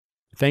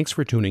Thanks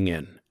for tuning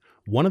in.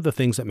 One of the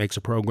things that makes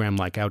a program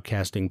like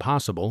Outcasting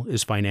possible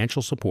is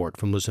financial support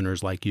from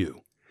listeners like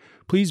you.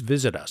 Please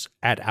visit us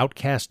at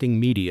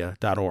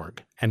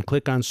outcastingmedia.org and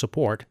click on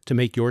Support to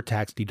make your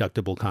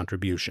tax-deductible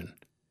contribution.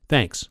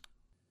 Thanks.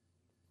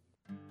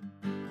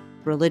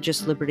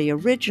 Religious liberty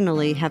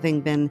originally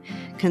having been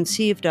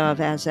conceived of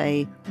as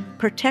a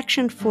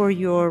protection for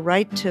your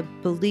right to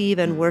believe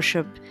and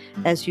worship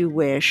as you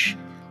wish,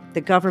 the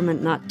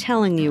government not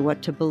telling you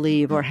what to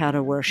believe or how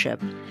to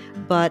worship,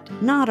 but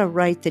not a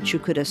right that you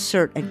could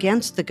assert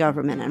against the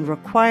government and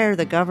require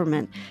the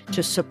government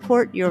to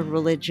support your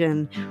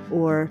religion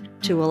or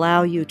to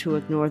allow you to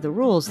ignore the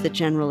rules that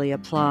generally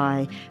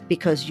apply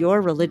because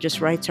your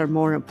religious rights are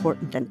more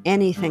important than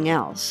anything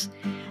else.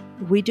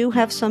 We do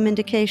have some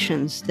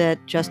indications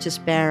that Justice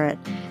Barrett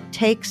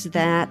takes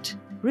that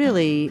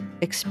really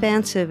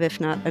expansive,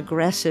 if not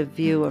aggressive,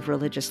 view of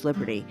religious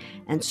liberty.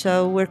 And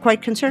so we're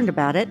quite concerned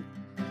about it.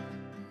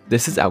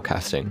 This is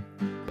Outcasting,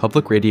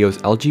 Public Radio's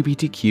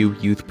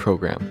LGBTQ youth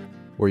program,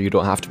 where you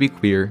don't have to be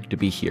queer to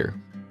be here.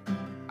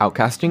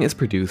 Outcasting is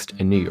produced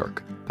in New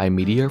York by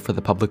Media for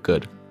the Public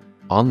Good,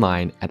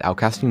 online at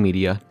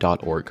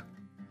outcastingmedia.org.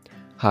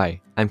 Hi,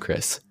 I'm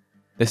Chris.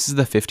 This is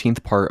the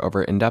 15th part of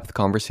our in-depth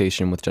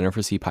conversation with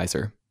Jennifer C.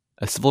 Pizer,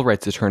 a civil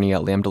rights attorney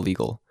at Lambda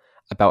Legal,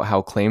 about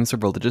how claims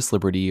of religious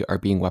liberty are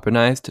being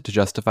weaponized to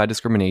justify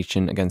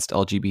discrimination against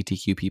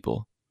LGBTQ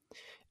people.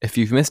 If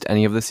you've missed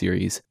any of the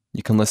series,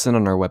 you can listen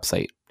on our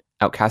website,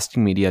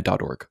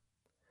 outcastingmedia.org.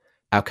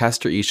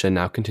 Outcaster Isha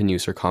now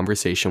continues her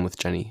conversation with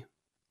Jenny.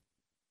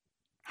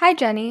 Hi,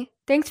 Jenny.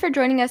 Thanks for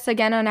joining us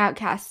again on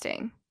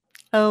Outcasting.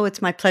 Oh,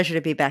 it's my pleasure to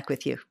be back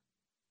with you.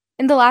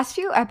 In the last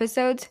few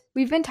episodes,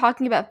 we've been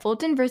talking about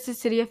Fulton versus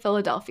City of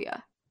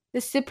Philadelphia, the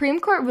Supreme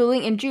Court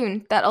ruling in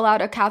June that allowed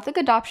a Catholic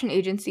adoption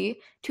agency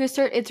to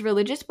assert its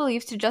religious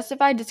beliefs to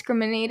justify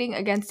discriminating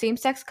against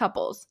same-sex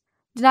couples,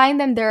 denying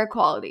them their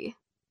equality.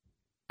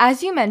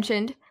 As you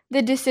mentioned,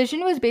 the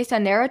decision was based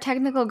on narrow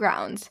technical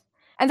grounds,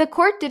 and the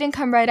court didn't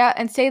come right out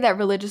and say that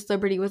religious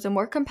liberty was a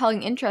more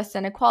compelling interest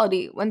than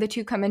equality when the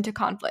two come into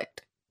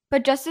conflict.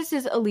 But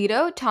Justices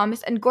Alito,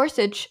 Thomas, and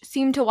Gorsuch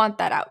seem to want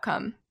that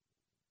outcome.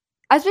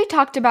 As we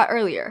talked about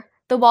earlier,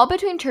 the wall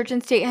between church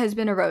and state has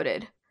been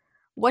eroded.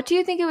 What do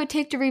you think it would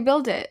take to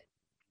rebuild it?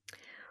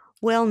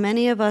 Well,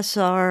 many of us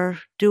are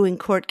doing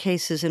court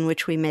cases in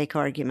which we make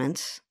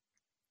arguments,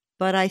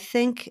 but I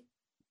think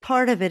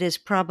part of it is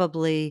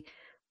probably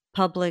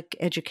public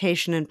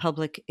education and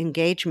public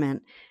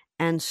engagement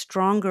and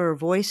stronger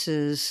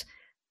voices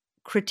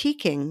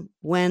critiquing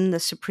when the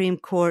Supreme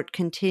Court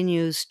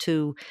continues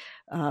to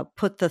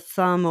put the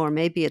thumb, or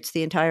maybe it's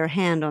the entire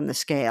hand, on the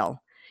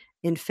scale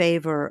in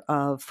favor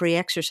of free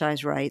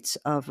exercise rights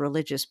of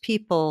religious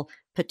people,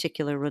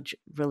 particular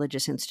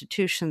religious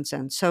institutions,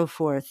 and so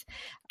forth,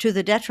 to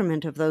the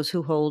detriment of those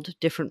who hold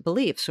different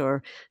beliefs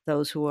or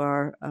those who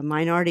are a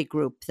minority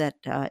group that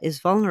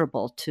is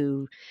vulnerable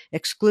to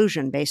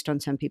exclusion based on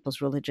some people's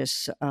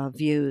religious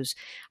views.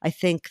 I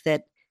think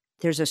that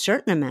there's a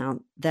certain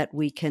amount that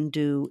we can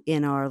do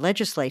in our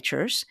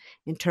legislatures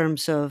in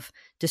terms of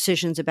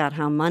decisions about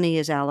how money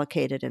is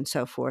allocated and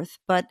so forth.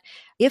 But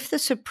if the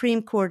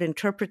Supreme Court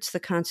interprets the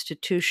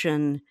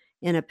Constitution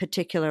in a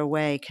particular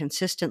way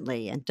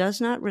consistently and does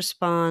not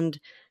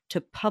respond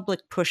to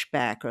public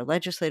pushback or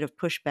legislative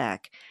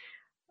pushback,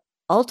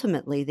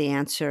 ultimately the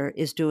answer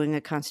is doing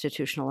a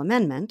constitutional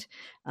amendment.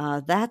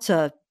 That's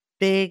a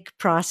big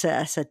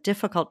process, a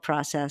difficult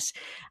process.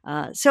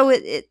 So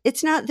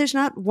it's not, there's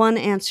not one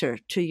answer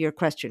to your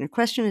question. Your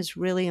question is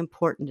really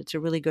important. It's a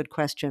really good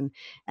question.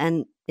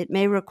 And it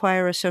may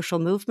require a social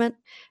movement.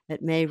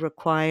 It may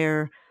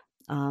require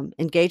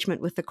engagement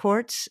with the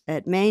courts.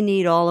 It may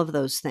need all of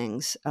those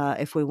things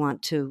if we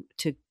want to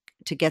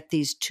get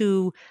these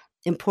two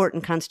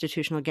important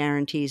constitutional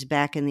guarantees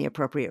back in the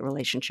appropriate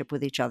relationship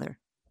with each other.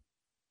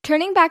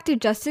 Turning back to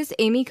Justice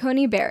Amy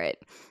Coney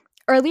Barrett,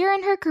 earlier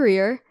in her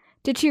career,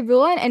 did she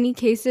rule on any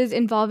cases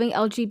involving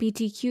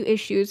LGBTQ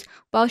issues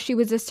while she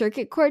was a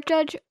circuit court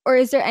judge, or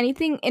is there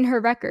anything in her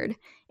record,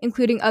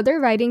 including other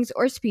writings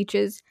or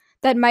speeches,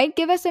 that might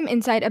give us some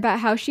insight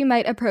about how she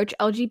might approach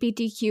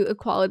LGBTQ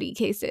equality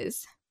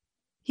cases?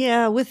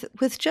 Yeah,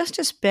 with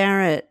Justice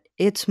Barrett,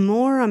 it's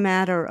more a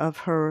matter of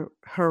her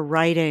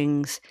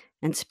writings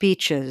and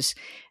speeches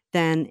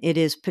than it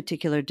is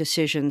particular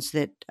decisions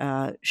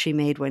that she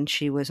made when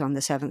she was on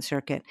the Seventh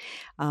Circuit.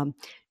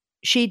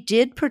 She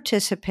did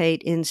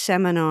participate in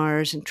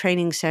seminars and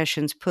training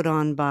sessions put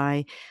on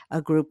by a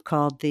group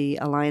called the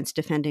Alliance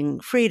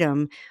Defending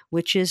Freedom,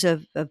 which is a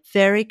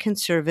very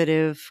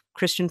conservative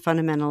Christian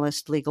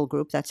fundamentalist legal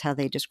group. That's how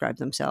they describe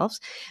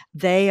themselves.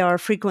 They are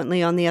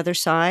frequently on the other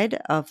side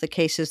of the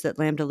cases that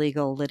Lambda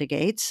Legal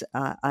litigates.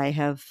 I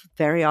have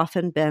very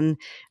often been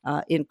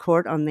in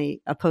court on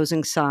the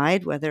opposing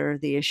side, whether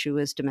the issue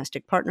is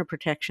domestic partner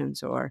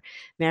protections or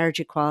marriage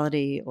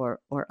equality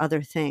or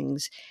other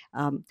things.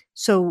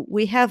 So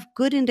we have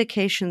good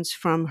indications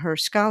from her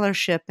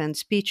scholarship and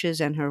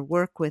speeches and her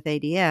work with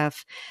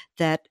ADF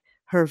that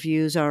her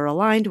views are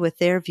aligned with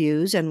their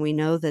views, and we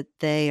know that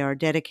they are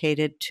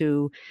dedicated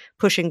to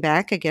pushing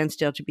back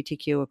against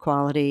LGBTQ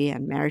equality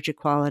and marriage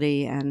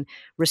equality and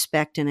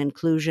respect and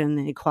inclusion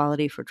and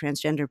equality for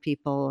transgender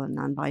people and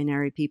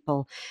non-binary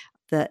people.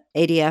 The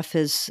ADF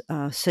is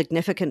a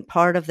significant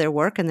part of their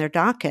work, and their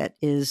docket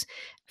is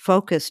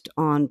focused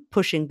on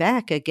pushing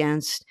back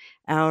against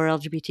our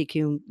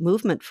LGBTQ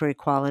movement for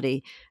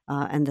equality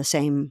and the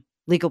same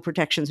legal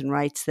protections and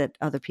rights that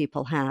other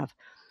people have.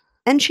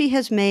 And she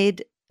has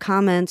made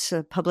comments,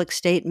 public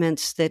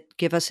statements that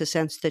give us a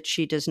sense that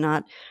she does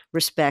not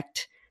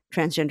respect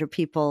transgender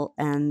people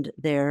and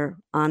their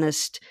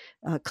honest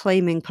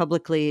claiming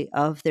publicly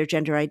of their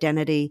gender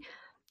identity.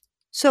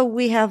 So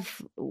we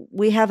have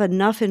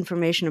enough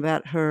information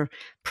about her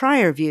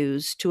prior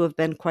views to have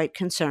been quite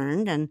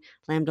concerned, and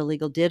Lambda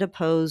Legal did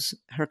oppose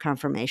her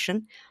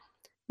confirmation.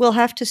 We'll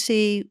have to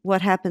see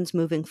what happens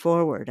moving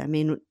forward. I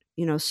mean,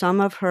 some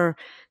of her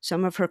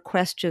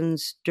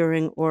questions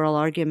during oral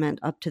argument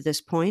up to this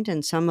point,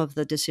 and some of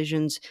the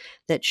decisions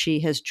that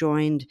she has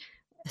joined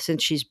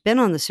since she's been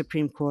on the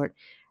Supreme Court,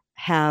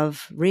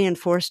 have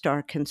reinforced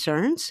our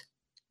concerns.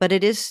 But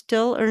it is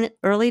still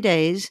early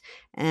days,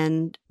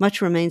 and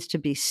much remains to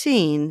be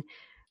seen.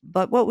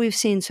 But what we've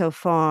seen so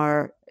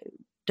far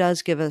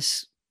does give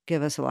us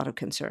a lot of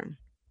concern.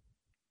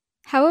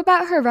 How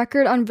about her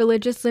record on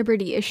religious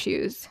liberty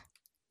issues?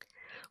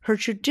 Her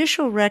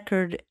judicial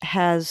record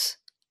has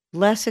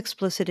less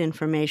explicit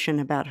information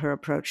about her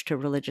approach to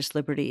religious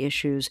liberty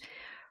issues.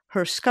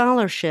 Her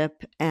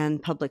scholarship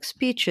and public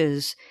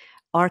speeches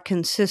are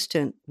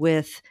consistent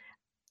with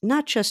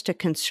not just a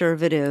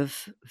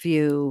conservative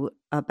view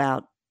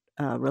about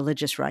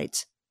religious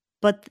rights,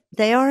 but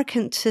they are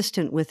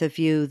consistent with a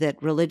view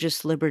that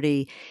religious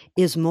liberty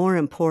is more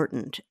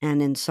important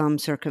and in some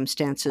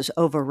circumstances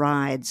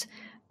overrides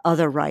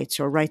other rights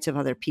or rights of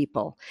other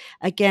people.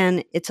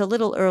 Again, it's a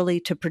little early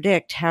to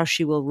predict how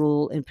she will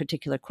rule in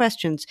particular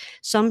questions.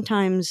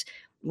 Sometimes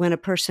when a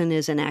person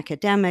is an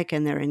academic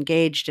and they're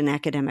engaged in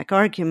academic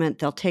argument,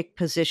 they'll take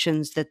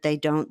positions that they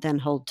don't then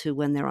hold to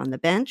when they're on the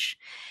bench.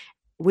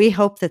 We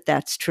hope that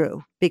that's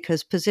true,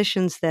 because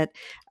positions that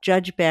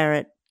Judge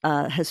Barrett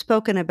has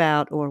spoken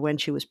about, or when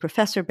she was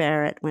Professor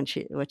Barrett,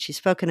 what she's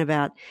spoken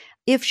about,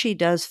 if she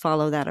does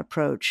follow that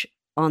approach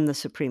on the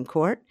Supreme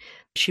Court,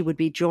 she would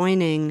be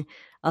joining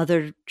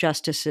other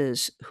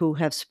justices who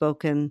have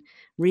spoken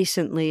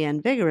recently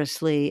and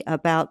vigorously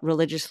about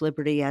religious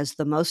liberty as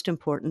the most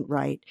important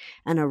right,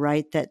 and a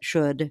right that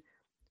should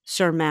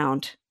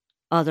surmount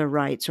other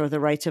rights or the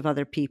rights of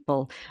other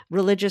people.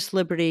 Religious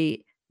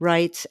liberty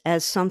rights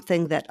as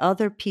something that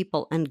other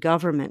people and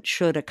government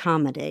should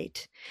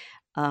accommodate,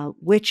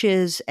 which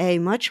is a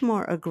much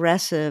more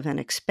aggressive and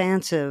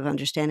expansive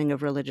understanding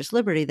of religious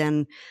liberty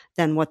than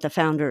what the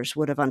founders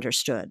would have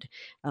understood.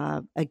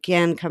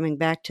 Again, coming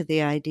back to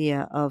the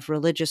idea of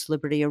religious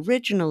liberty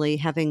originally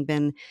having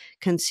been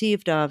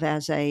conceived of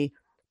as a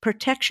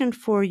protection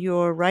for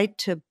your right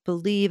to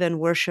believe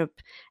and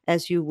worship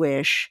as you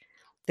wish,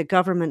 the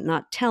government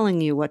not telling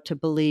you what to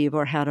believe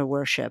or how to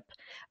worship,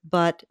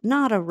 but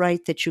not a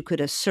right that you could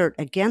assert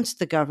against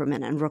the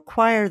government and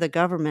require the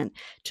government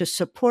to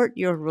support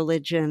your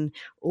religion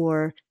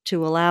or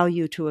to allow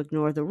you to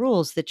ignore the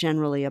rules that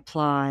generally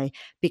apply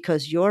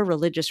because your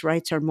religious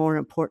rights are more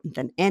important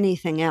than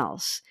anything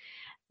else.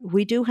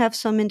 We do have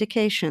some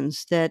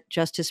indications that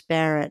Justice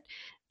Barrett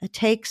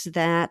takes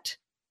that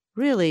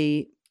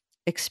really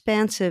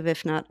expansive,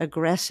 if not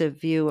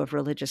aggressive, view of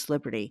religious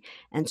liberty.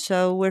 And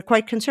so we're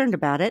quite concerned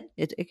about it.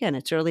 Again,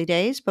 it's early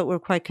days, but we're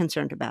quite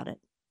concerned about it.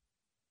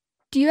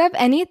 Do you have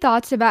any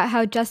thoughts about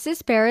how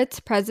Justice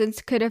Barrett's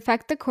presence could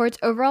affect the court's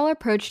overall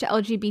approach to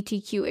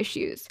LGBTQ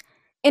issues?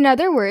 In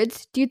other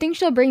words, do you think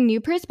she'll bring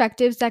new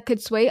perspectives that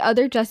could sway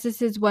other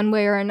justices one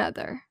way or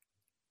another?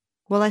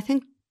 Well, I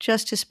think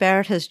Justice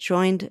Barrett has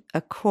joined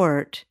a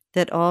court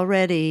that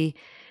already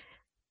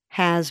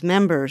has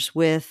members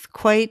with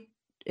quite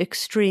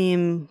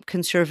extreme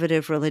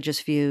conservative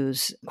religious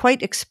views,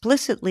 quite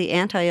explicitly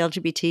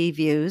anti-LGBT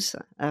views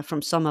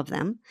from some of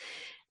them.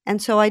 And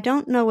so I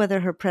don't know whether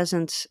her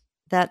presence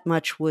that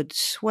much would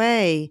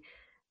sway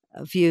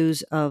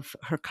views of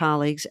her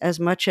colleagues as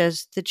much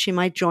as that she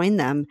might join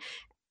them.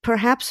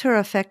 Perhaps her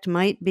effect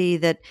might be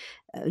that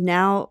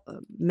now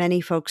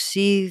many folks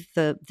see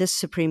this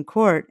Supreme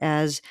Court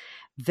as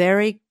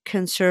very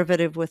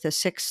conservative with a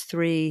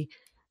 6-3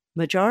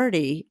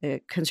 majority,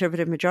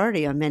 conservative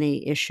majority on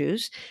many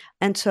issues.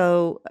 And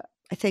so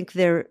I think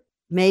there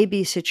may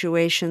be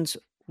situations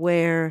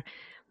where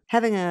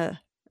having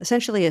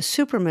essentially a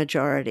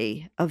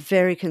supermajority of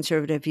very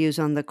conservative views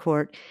on the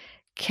court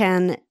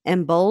can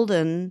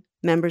embolden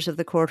members of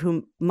the court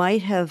who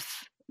might have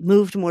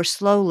moved more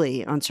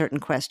slowly on certain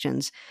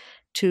questions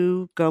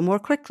to go more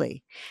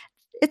quickly.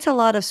 It's a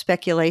lot of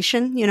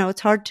speculation.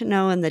 It's hard to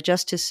know, and the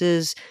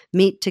justices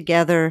meet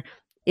together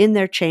in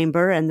their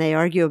chamber and they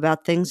argue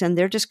about things, and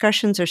their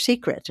discussions are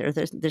secret, or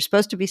they're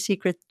supposed to be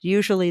secret.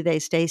 Usually they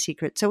stay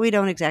secret, so we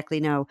don't exactly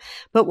know.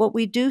 But what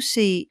we do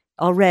see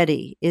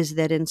already is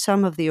that in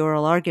some of the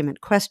oral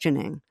argument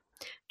questioning,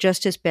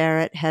 Justice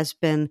Barrett has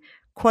been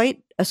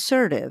quite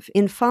assertive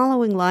in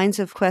following lines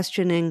of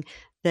questioning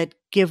that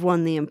give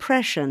one the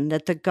impression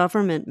that the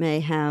government may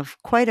have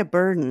quite a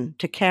burden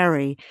to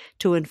carry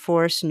to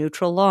enforce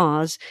neutral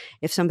laws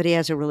if somebody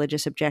has a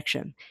religious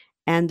objection.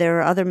 And there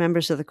are other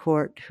members of the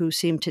court who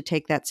seem to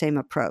take that same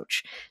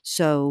approach.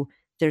 So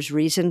there's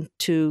reason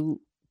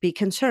to be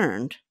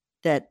concerned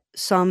that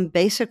some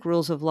basic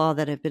rules of law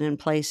that have been in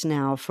place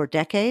now for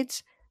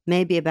decades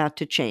may be about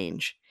to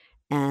change.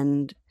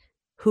 And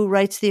who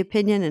writes the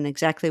opinion and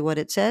exactly what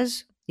it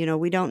says,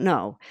 we don't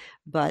know.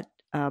 But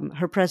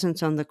her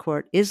presence on the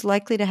court is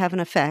likely to have an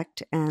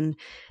effect. And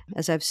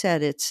as I've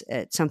said, it's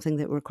something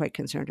that we're quite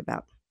concerned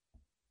about.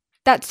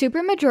 That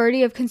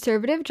supermajority of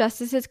conservative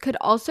justices could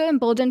also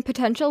embolden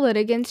potential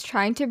litigants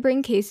trying to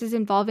bring cases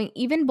involving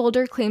even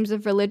bolder claims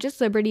of religious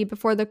liberty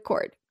before the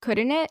court,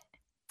 couldn't it?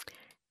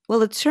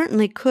 Well, it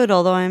certainly could,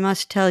 although I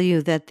must tell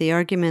you that the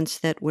arguments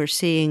that we're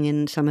seeing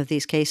in some of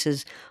these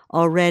cases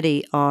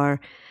already are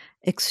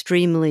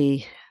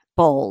extremely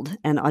bold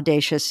and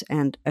audacious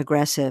and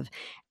aggressive.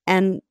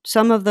 And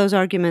some of those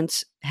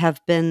arguments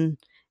have been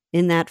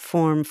in that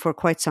form for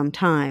quite some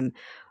time.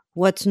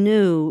 What's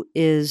new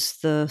is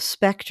the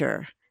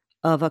specter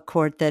of a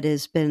court that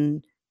has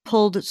been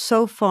pulled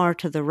so far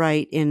to the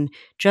right in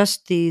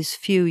just these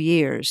few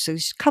years,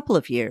 these couple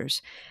of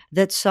years,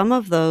 that some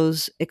of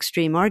those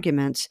extreme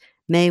arguments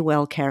may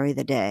well carry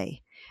the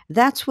day.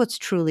 That's what's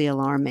truly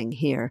alarming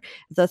here.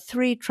 The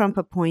three Trump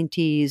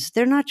appointees,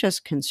 they're not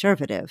just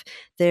conservative.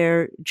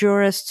 They're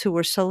jurists who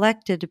were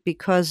selected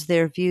because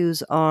their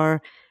views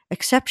are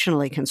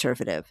exceptionally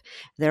conservative.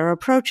 Their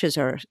approaches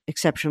are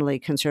exceptionally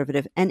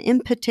conservative, and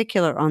in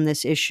particular on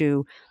this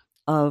issue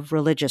of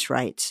religious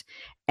rights.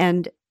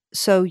 And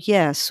so,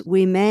 yes,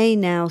 we may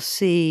now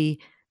see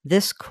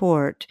this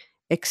court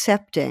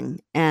accepting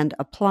and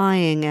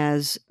applying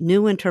as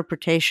new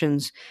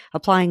interpretations,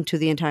 applying to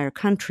the entire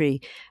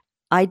country,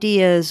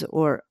 ideas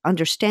or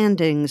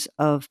understandings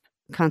of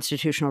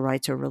constitutional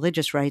rights or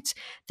religious rights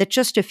that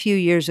just a few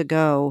years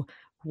ago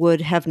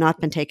would have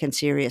not been taken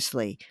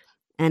seriously.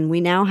 And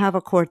we now have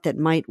a court that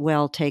might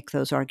well take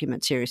those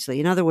arguments seriously.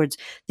 In other words,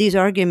 these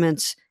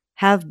arguments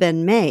have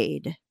been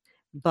made,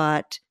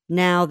 but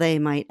now they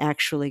might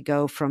actually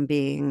go from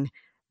being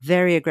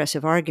very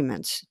aggressive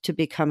arguments to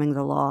becoming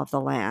the law of the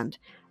land.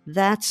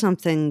 That's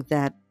something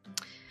that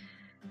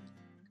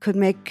could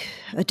make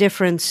a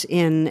difference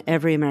in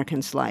every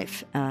American's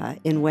life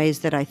in ways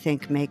that I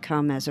think may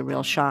come as a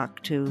real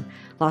shock to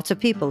lots of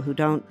people who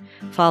don't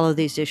follow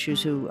these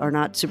issues, who are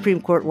not Supreme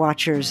Court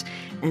watchers,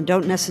 and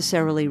don't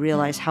necessarily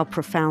realize how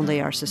profoundly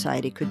our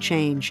society could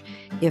change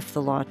if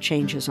the law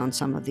changes on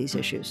some of these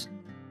issues.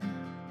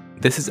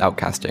 This is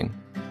Outcasting,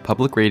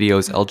 Public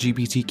Radio's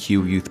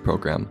LGBTQ youth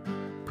program,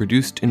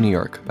 produced in New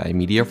York by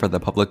Media for the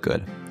Public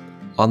Good,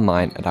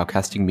 online at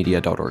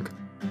outcastingmedia.org.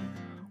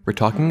 We're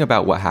talking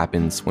about what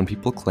happens when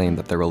people claim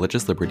that their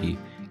religious liberty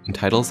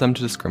entitles them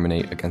to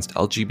discriminate against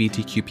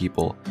LGBTQ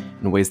people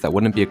in ways that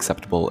wouldn't be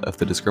acceptable if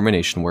the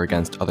discrimination were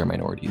against other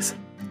minorities.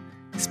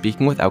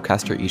 Speaking with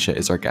Outcaster Isha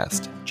is our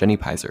guest, Jenny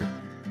Pizer,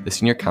 the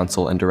Senior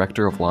Counsel and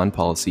Director of Law and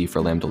Policy for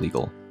Lambda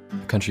Legal,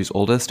 the country's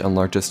oldest and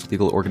largest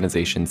legal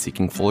organization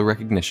seeking full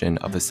recognition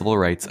of the civil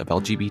rights of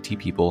LGBT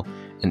people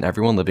and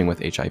everyone living with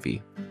HIV.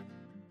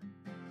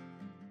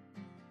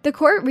 The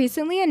court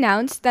recently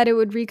announced that it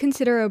would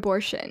reconsider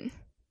abortion.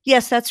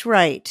 Yes, that's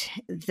right.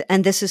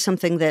 And this is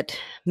something that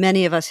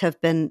many of us have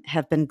been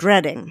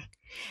dreading.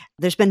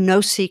 There's been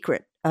no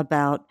secret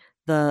about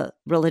the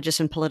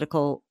religious and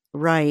political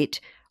right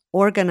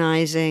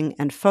organizing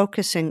and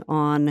focusing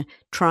on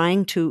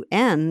trying to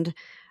end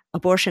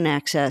abortion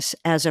access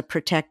as a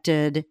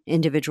protected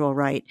individual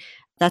right.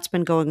 That's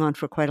been going on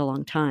for quite a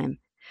long time.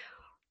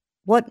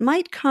 What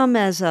might come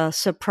as a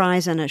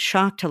surprise and a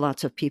shock to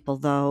lots of people,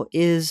 though,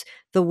 is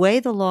the way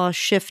the law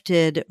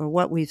shifted, or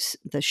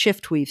the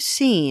shift we've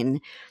seen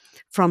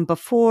from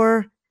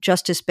before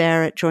Justice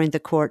Barrett joined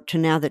the court to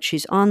now that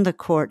she's on the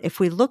court. If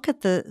we look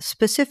at the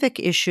specific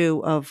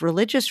issue of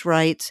religious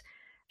rights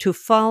to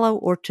follow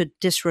or to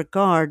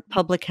disregard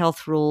public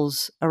health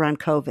rules around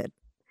COVID.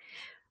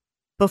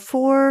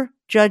 Before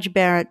Judge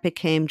Barrett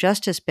became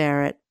Justice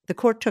Barrett, the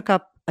court took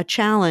up a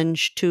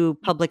challenge to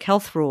public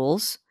health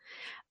rules.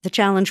 The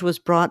challenge was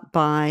brought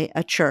by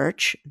a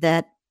church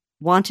that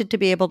wanted to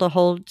be able to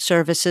hold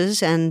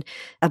services and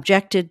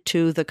objected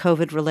to the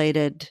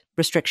COVID-related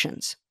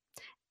restrictions.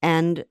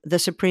 And the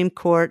Supreme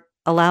Court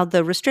allowed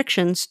the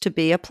restrictions to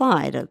be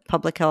applied,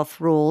 public health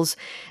rules.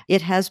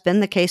 It has been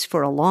the case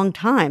for a long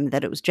time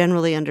that it was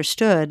generally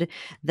understood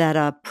that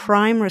a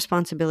prime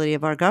responsibility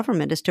of our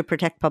government is to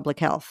protect public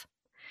health.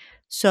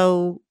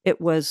 So it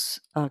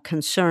was a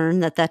concern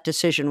that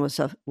decision was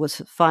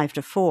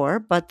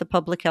 5-4, but the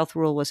public health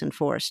rule was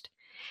enforced.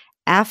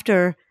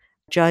 After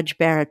Judge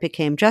Barrett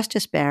became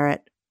Justice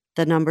Barrett,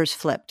 the numbers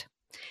flipped.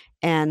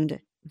 And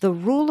the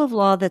rule of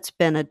law that's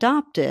been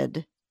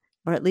adopted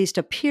or at least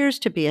appears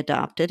to be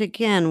adopted.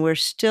 Again, we're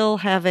still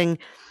having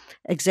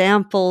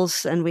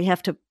examples, and we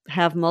have to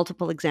have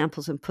multiple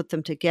examples and put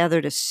them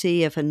together to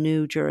see if a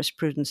new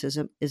jurisprudence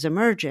is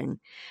emerging.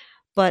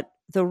 But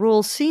the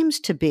rule seems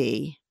to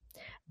be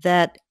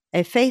that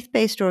a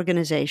faith-based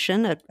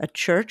organization, a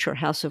church or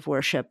house of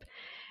worship,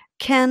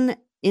 can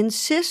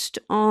insist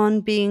on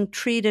being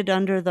treated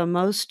under the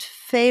most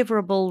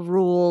favorable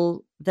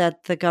rule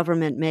that the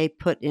government may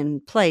put in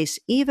place,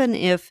 even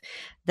if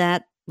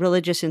that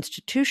religious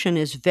institution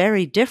is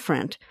very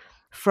different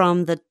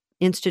from the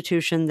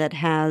institution that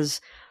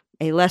has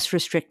a less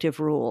restrictive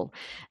rule.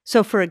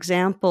 So, for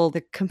example,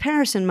 the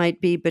comparison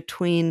might be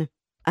between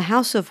a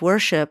house of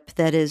worship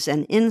that is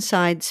an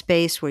inside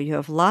space where you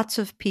have lots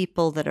of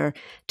people that are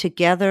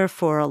together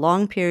for a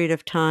long period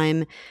of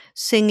time,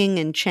 singing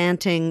and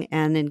chanting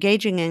and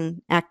engaging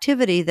in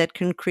activity that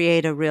can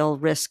create a real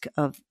risk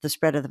of the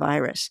spread of the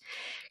virus,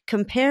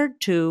 compared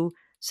to,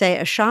 say,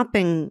 a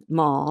shopping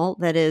mall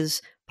that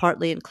is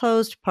partly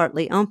enclosed,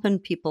 partly open.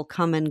 People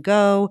come and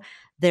go.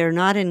 They're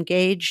not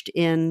engaged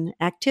in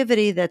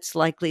activity that's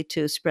likely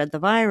to spread the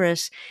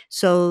virus.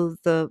 So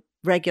the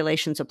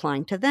regulations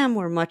applying to them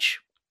were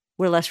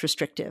less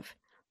restrictive.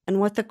 And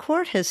what the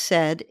court has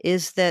said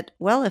is that,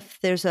 well, if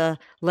there's a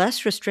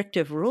less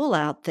restrictive rule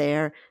out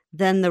there,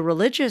 then the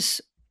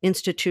religious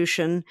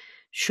institution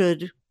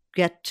should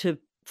get to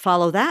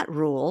follow that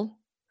rule,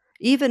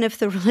 even if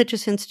the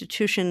religious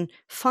institution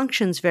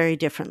functions very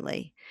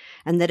differently,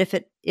 and that if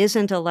it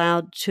isn't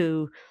allowed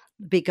to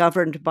be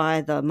governed by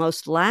the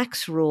most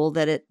lax rule,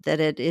 that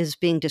it is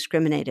being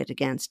discriminated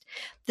against.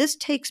 This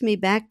takes me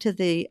back to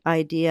the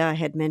idea I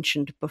had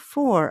mentioned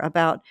before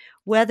about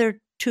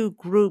whether two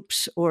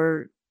groups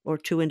or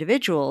two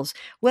individuals,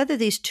 whether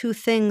these two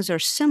things are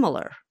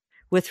similar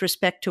with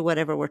respect to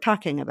whatever we're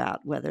talking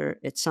about, whether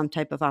it's some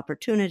type of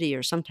opportunity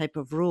or some type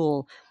of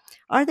rule.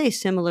 Are they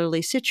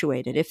similarly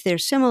situated? If they're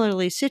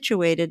similarly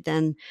situated,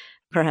 then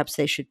perhaps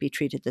they should be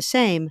treated the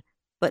same.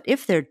 But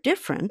if they're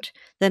different,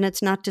 then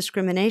it's not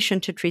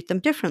discrimination to treat them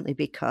differently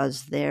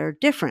because they're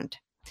different.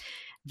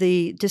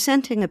 The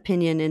dissenting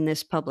opinion in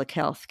this public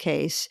health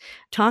case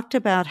talked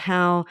about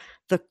how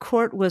the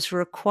court was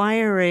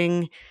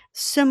requiring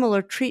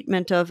similar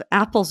treatment of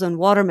apples and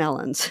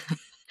watermelons,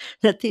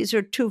 that these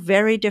are two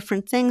very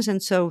different things,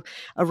 and so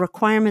a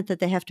requirement that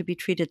they have to be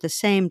treated the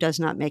same does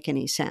not make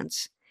any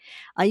sense.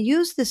 I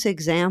use this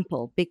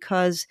example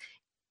because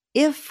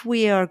if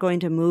we are going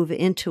to move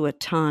into a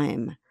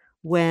time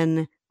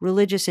when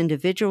religious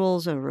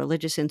individuals or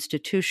religious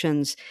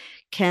institutions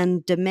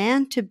can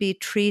demand to be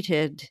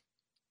treated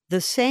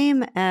the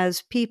same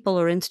as people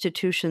or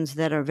institutions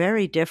that are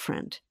very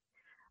different,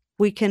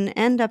 we can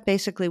end up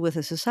basically with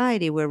a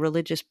society where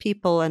religious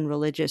people and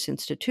religious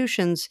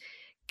institutions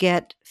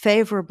get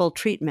favorable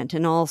treatment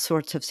in all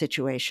sorts of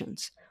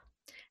situations.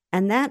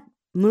 And that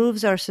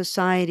moves our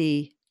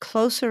society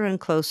closer and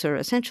closer,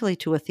 essentially,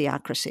 to a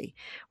theocracy,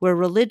 where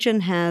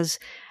religion has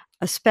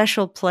a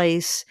special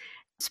place,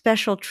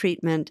 special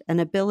treatment, an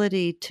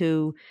ability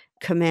to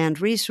command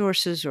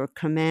resources or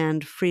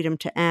command freedom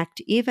to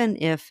act, even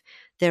if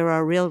there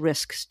are real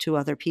risks to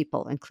other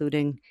people,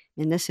 including,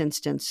 in this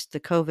instance, the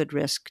COVID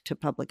risk to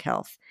public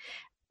health.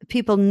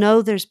 People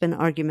know there's been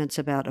arguments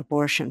about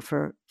abortion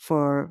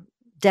for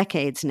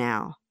decades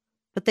now,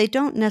 but they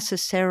don't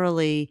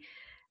necessarily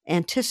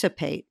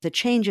anticipate the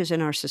changes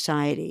in our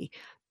society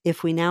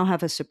if we now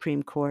have a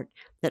Supreme Court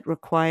that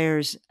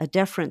requires a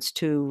deference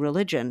to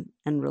religion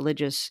and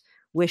religious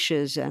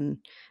wishes and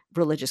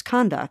religious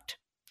conduct,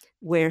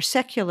 where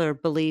secular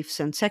beliefs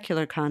and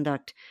secular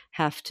conduct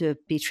have to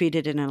be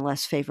treated in a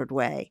less favored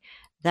way.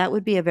 That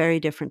would be a very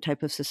different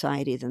type of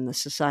society than the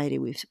society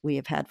we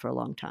have had for a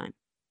long time.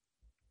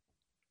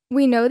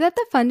 We know that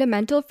the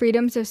fundamental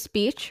freedoms of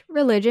speech,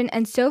 religion,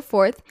 and so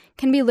forth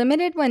can be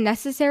limited when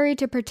necessary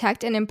to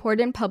protect an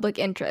important public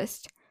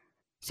interest.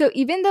 So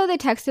even though the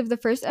text of the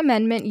First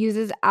Amendment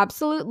uses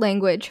absolute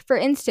language, for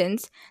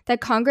instance,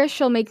 that Congress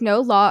shall make no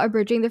law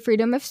abridging the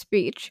freedom of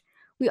speech,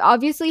 we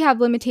obviously have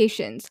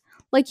limitations.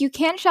 Like, you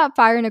can't shout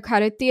fire in a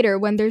crowded theater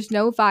when there's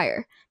no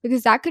fire,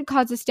 because that could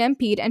cause a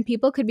stampede and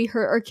people could be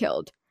hurt or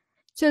killed.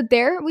 So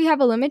there we have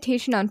a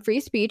limitation on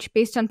free speech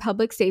based on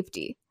public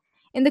safety.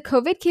 In the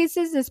COVID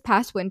cases this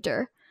past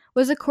winter,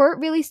 was the court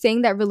really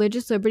saying that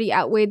religious liberty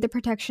outweighed the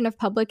protection of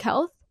public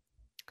health?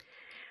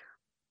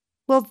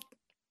 Well,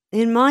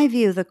 in my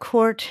view, the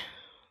court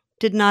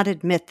did not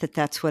admit that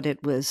that's what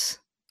it was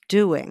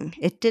doing.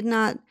 It did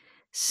not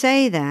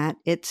say that.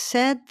 It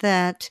said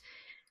that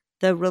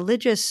the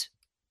religious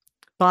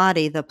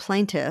body, the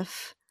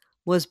plaintiff,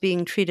 was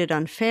being treated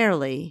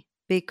unfairly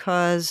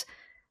because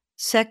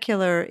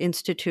secular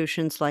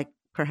institutions like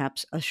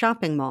perhaps a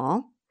shopping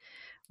mall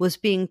was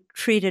being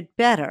treated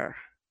better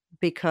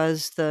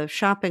because the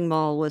shopping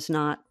mall was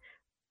not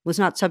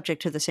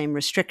subject to the same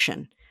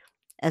restriction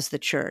as the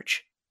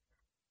church.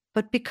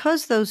 But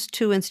because those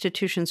two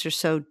institutions are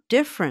so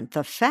different,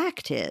 the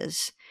fact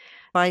is,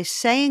 by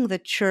saying the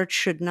church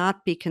should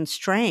not be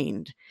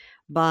constrained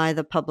by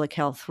the public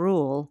health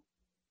rule,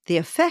 the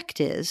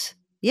effect is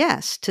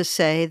yes, to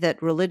say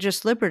that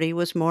religious liberty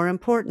was more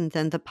important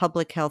than the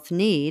public health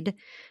need,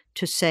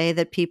 to say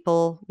that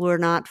people were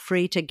not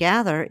free to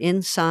gather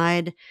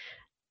inside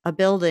a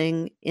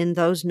building in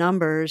those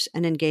numbers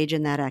and engage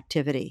in that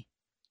activity.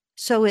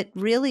 So it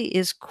really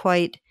is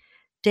quite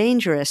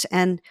dangerous.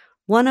 And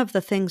one of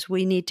the things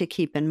we need to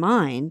keep in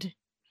mind,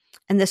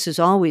 and this is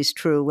always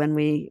true when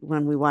we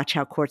watch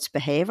how courts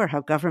behave or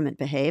how government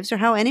behaves or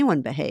how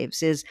anyone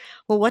behaves, is,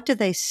 well, what do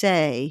they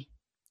say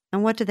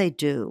and what do they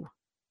do?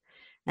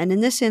 And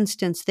in this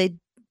instance,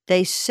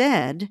 they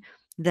said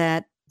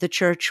that the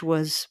church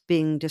was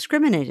being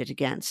discriminated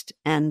against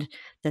and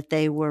that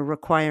they were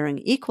requiring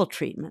equal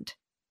treatment.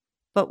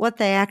 But what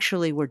they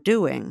actually were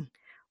doing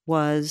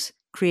was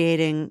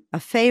creating a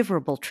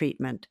favorable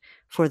treatment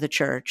for the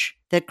church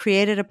that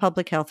created a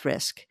public health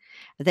risk.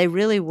 They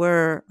really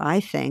were, I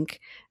think,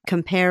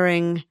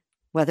 comparing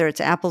whether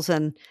it's apples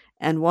and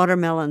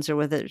watermelons or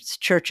whether it's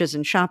churches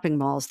and shopping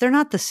malls. They're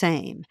not the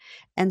same.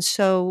 And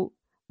so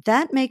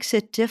that makes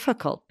it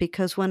difficult,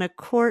 because when a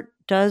court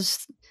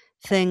does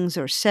things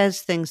or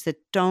says things that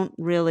don't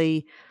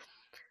really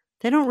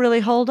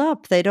hold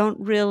up, they don't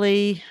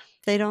really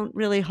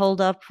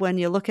hold up when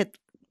you look at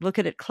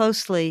it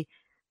closely.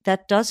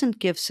 That doesn't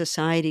give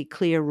society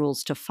clear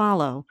rules to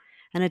follow,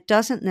 and it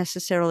doesn't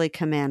necessarily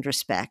command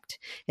respect.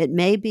 It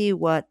may be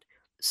what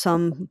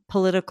some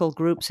political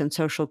groups and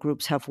social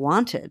groups have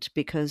wanted,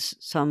 because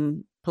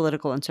some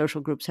political and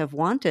social groups have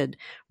wanted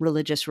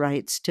religious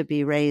rights to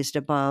be raised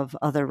above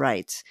other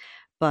rights.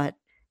 But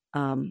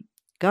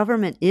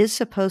government is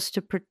supposed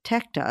to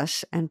protect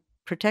us, and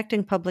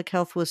protecting public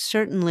health was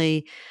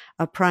certainly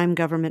a prime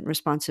government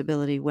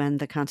responsibility when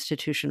the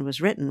Constitution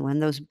was written, when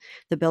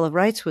the Bill of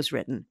Rights was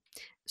written.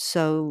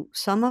 So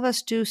some of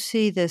us do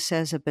see this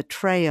as a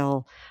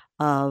betrayal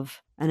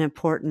of an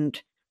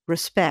important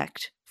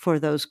respect for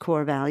those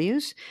core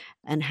values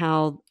and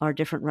how our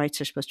different rights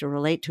are supposed to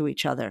relate to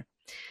each other.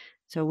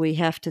 So we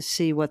have to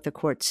see what the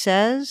court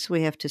says.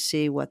 We have to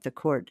see what the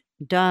court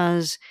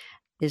does.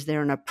 Is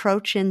there an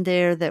approach in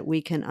there that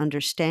we can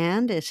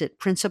understand? Is it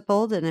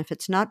principled? And if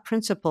it's not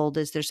principled,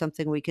 is there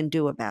something we can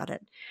do about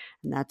it?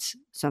 And that's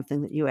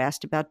something that you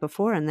asked about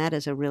before, and that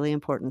is a really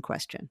important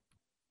question.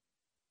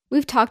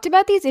 We've talked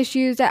about these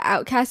issues at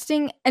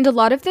Outcasting, and a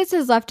lot of this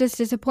has left us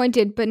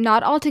disappointed, but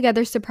not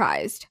altogether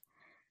surprised.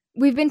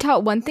 We've been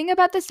taught one thing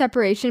about the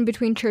separation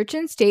between church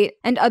and state,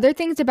 and other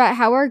things about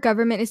how our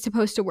government is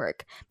supposed to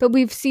work, but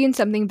we've seen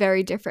something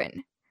very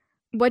different.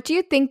 What do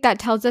you think that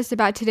tells us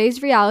about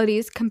today's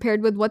realities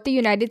compared with what the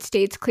United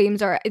States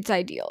claims are its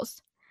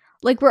ideals?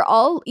 Like, we're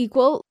all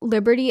equal,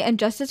 liberty and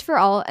justice for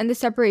all, and the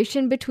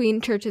separation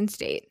between church and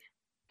state.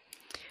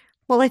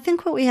 Well, I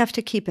think what we have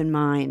to keep in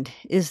mind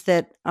is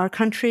that our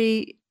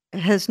country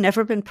has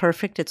never been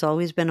perfect. It's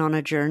always been on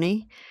a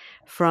journey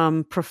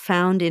from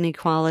profound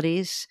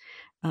inequalities,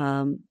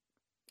 on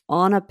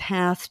a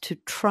path to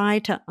try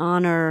to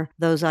honor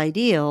those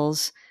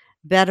ideals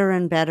better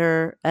and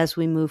better as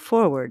we move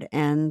forward.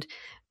 And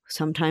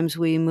sometimes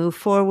we move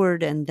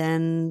forward and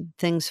then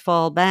things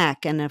fall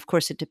back. And of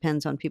course, it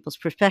depends on people's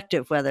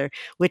perspective,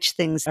 which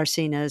things are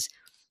seen as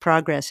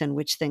progress and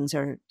which things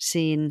are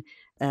seen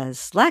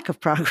as lack of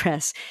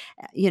progress.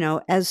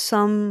 As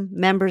some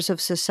members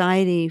of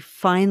society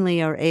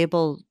finally are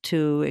able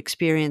to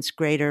experience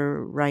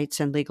greater rights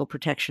and legal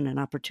protection and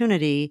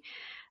opportunity,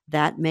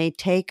 that may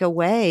take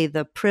away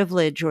the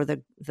privilege or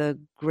the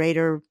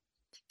greater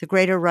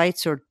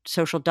rights or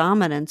social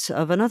dominance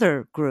of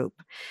another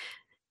group.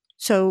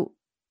 So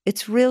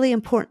it's really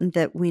important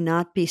that we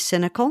not be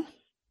cynical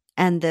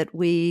and that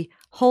we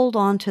hold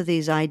on to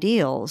these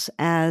ideals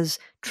as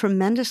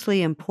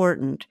tremendously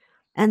important,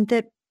 and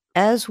that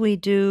as we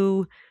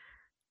do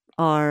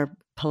our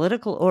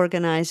political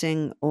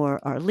organizing or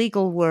our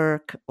legal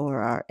work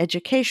or our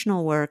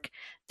educational work,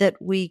 that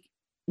we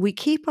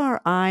keep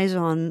our eyes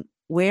on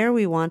where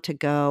we want to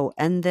go,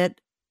 and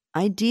that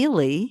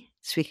ideally,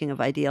 speaking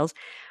of ideals,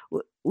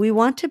 we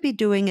want to be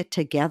doing it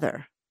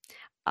together.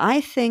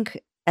 I think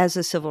as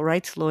a civil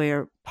rights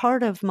lawyer,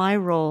 part of my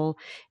role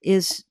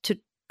is to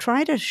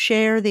try to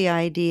share the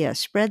idea,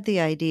 spread the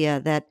idea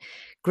that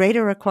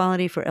greater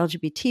equality for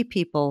LGBT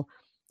people,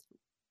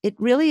 it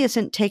really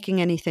isn't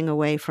taking anything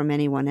away from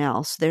anyone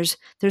else. There's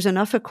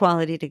enough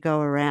equality to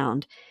go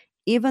around,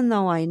 even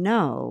though I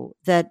know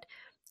that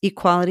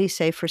equality,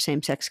 say, for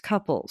same-sex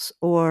couples,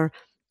 or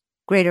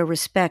greater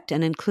respect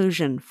and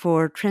inclusion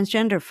for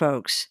transgender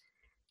folks,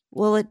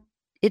 well,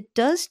 it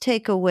does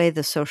take away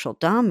the social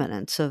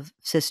dominance of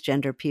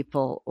cisgender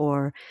people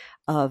or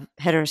of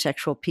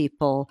heterosexual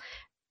people.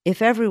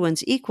 If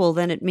everyone's equal,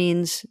 then it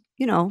means,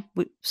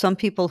 some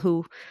people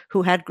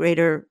who had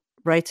greater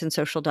rights and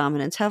social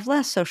dominance have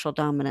less social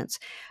dominance.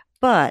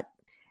 But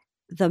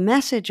the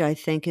message, I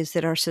think, is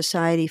that our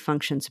society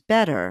functions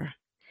better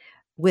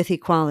with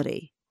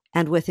equality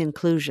and with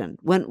inclusion.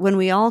 When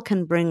we all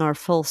can bring our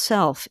full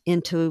self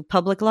into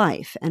public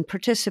life and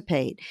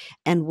participate,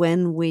 and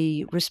when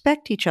we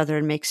respect each other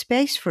and make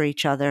space for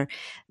each other,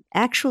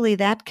 actually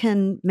that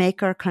can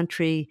make our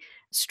country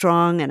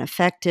strong and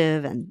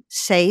effective and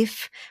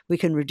safe. We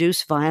can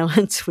reduce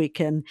violence. We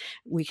can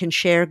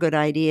share good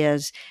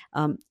ideas.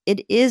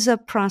 It is a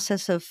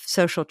process of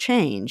social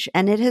change,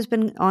 and it has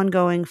been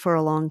ongoing for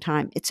a long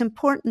time. It's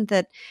important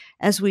that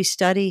as we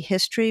study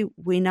history,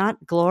 we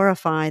not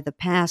glorify the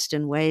past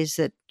in ways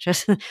that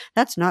just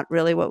that's not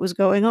really what was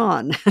going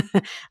on.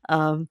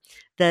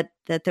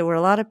 That there were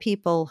a lot of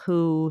people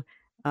who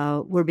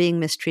were being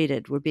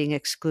mistreated, were being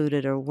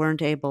excluded, or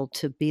weren't able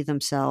to be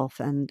themselves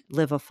and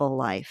live a full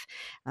life.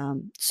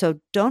 So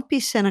don't be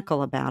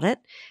cynical about it,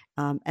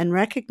 and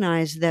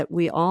recognize that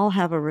we all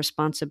have a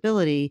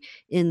responsibility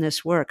in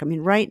this work. I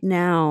mean, right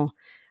now,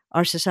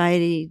 our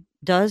society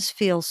does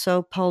feel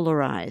so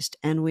polarized,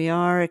 and we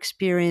are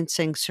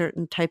experiencing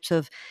certain types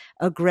of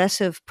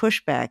aggressive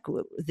pushback.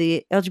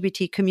 The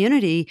LGBT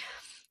community,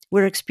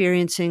 we're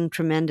experiencing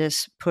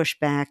tremendous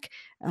pushback,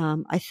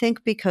 I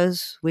think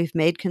because we've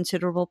made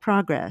considerable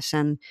progress.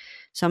 And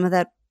some of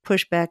that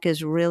pushback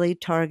is really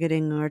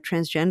targeting our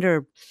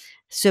transgender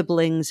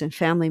siblings and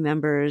family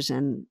members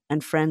and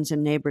friends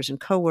and neighbors and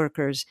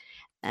coworkers.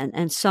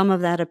 And some of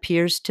that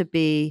appears to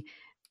be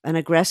an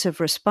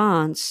aggressive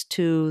response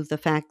to the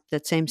fact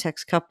that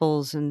same-sex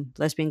couples and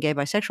lesbian, gay,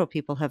 bisexual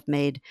people have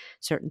made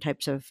certain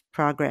types of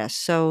progress.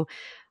 So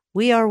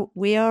we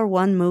are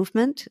one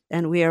movement,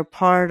 and we are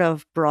part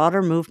of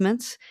broader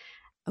movements.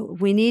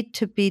 We need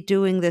to be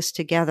doing this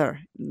together,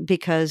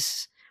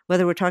 because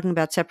whether we're talking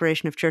about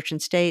separation of church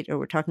and state, or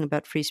we're talking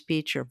about free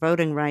speech or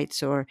voting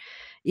rights or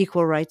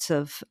equal rights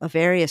of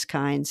various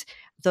kinds,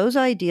 those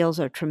ideals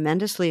are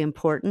tremendously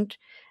important.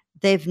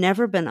 They've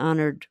never been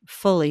honored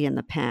fully in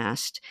the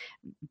past,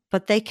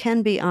 but they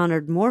can be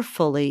honored more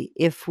fully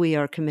if we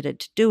are committed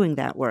to doing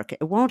that work.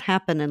 It won't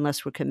happen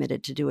unless we're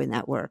committed to doing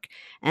that work.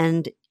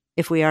 And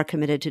if we are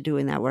committed to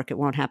doing that work, it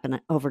won't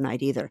happen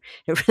overnight either.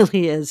 It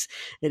really is.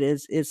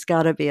 It's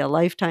got to be a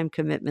lifetime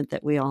commitment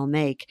that we all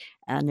make.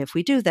 And if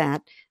we do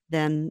that,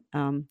 then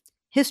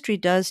history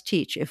does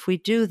teach. If we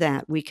do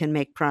that, we can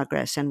make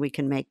progress, and we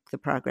can make the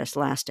progress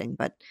lasting.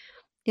 But,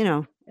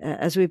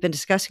 as we've been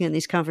discussing in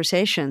these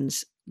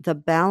conversations, the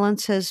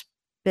balance has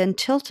been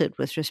tilted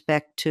with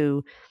respect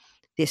to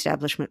the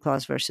Establishment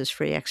Clause versus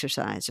free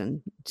exercise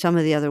and some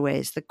of the other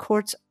ways. The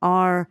courts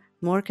are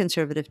more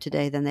conservative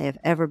today than they have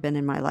ever been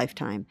in my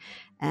lifetime.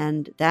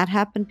 And that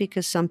happened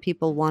because some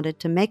people wanted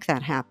to make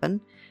that happen.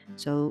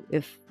 So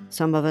if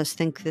some of us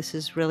think this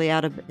is really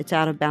out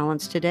of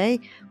balance today,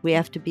 we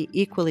have to be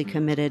equally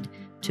committed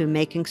to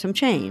making some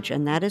change.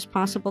 And that is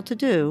possible to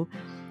do.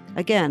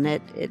 Again,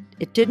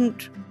 it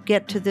didn't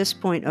get to this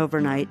point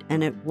overnight,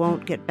 and it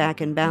won't get back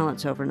in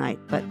balance overnight,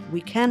 but we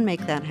can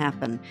make that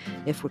happen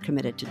if we're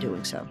committed to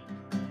doing so.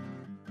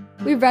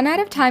 We've run out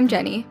of time,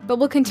 Jenny, but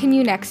we'll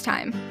continue next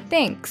time.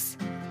 Thanks.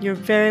 You're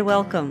very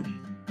welcome.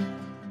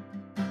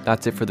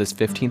 That's it for this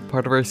 15th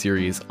part of our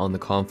series on the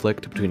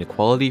conflict between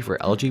equality for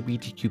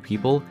LGBTQ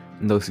people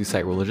and those who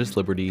cite religious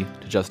liberty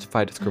to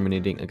justify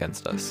discriminating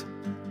against us.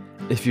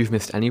 If you've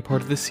missed any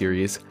part of this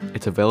series,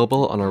 it's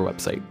available on our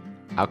website,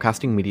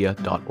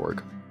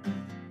 outcastingmedia.org.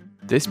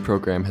 This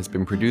program has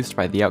been produced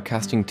by the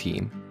Outcasting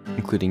team,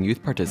 including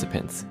youth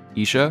participants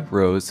Isha,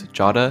 Rose,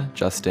 Jada,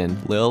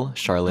 Justin, Lil,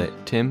 Charlotte,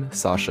 Tim,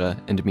 Sasha,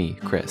 and me,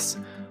 Chris.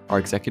 Our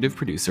executive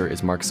producer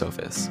is Mark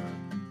Sophis.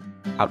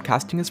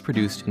 Outcasting is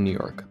produced in New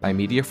York by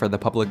Media for the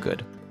Public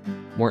Good.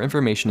 More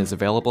information is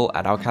available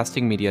at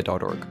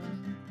outcastingmedia.org.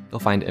 You'll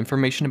find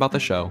information about the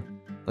show,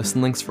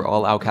 listen links for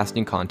all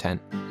Outcasting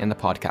content, and the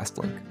podcast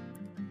link.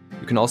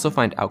 You can also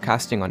find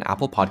Outcasting on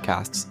Apple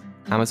Podcasts,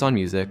 Amazon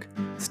Music,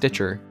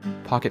 Stitcher,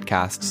 Pocket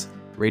Casts,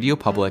 Radio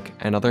Public,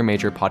 and other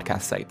major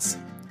podcast sites.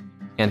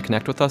 And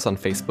connect with us on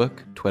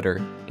Facebook,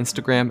 Twitter,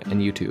 Instagram,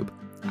 and YouTube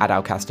at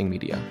Outcasting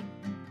Media.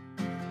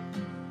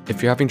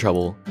 If you're having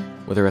trouble,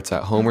 whether it's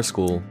at home or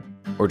school,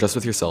 or just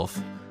with yourself,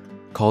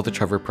 call the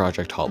Trevor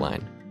Project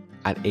hotline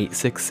at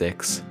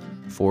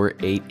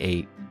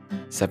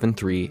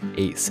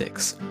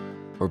 866-488-7386,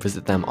 or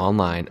visit them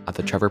online at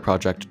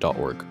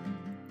thetrevorproject.org.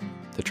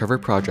 The Trevor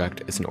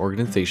Project is an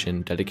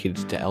organization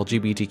dedicated to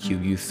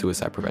LGBTQ youth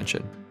suicide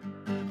prevention.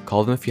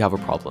 Call them if you have a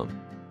problem.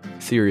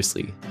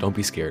 Seriously, don't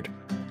be scared.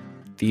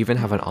 They even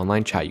have an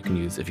online chat you can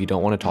use if you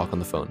don't want to talk on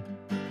the phone.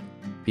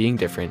 Being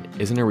different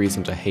isn't a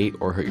reason to hate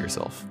or hurt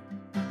yourself.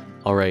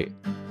 Alright,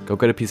 go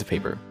get a piece of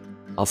paper.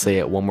 I'll say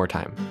it one more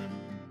time.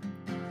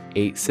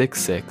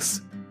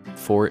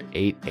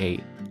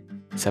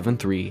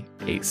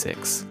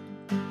 866-488-7386,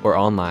 or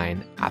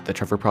online at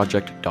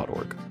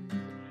thetrevorproject.org.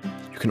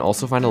 You can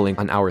also find a link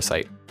on our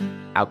site,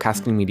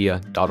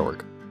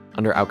 outcastingmedia.org,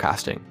 under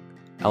Outcasting,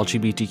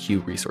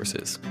 LGBTQ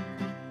resources.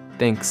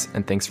 Thanks,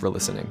 and thanks for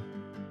listening.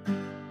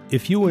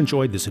 If you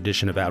enjoyed this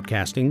edition of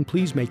Outcasting,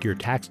 please make your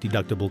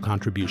tax-deductible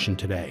contribution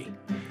today.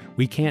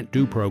 We can't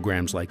do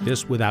programs like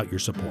this without your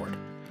support.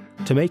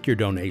 To make your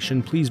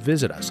donation, please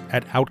visit us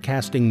at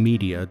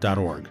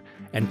outcastingmedia.org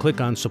and click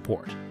on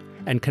Support,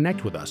 and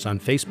connect with us on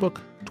Facebook,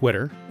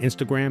 Twitter,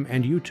 Instagram,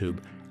 and YouTube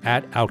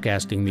at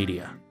Outcasting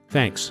Media.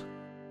 Thanks.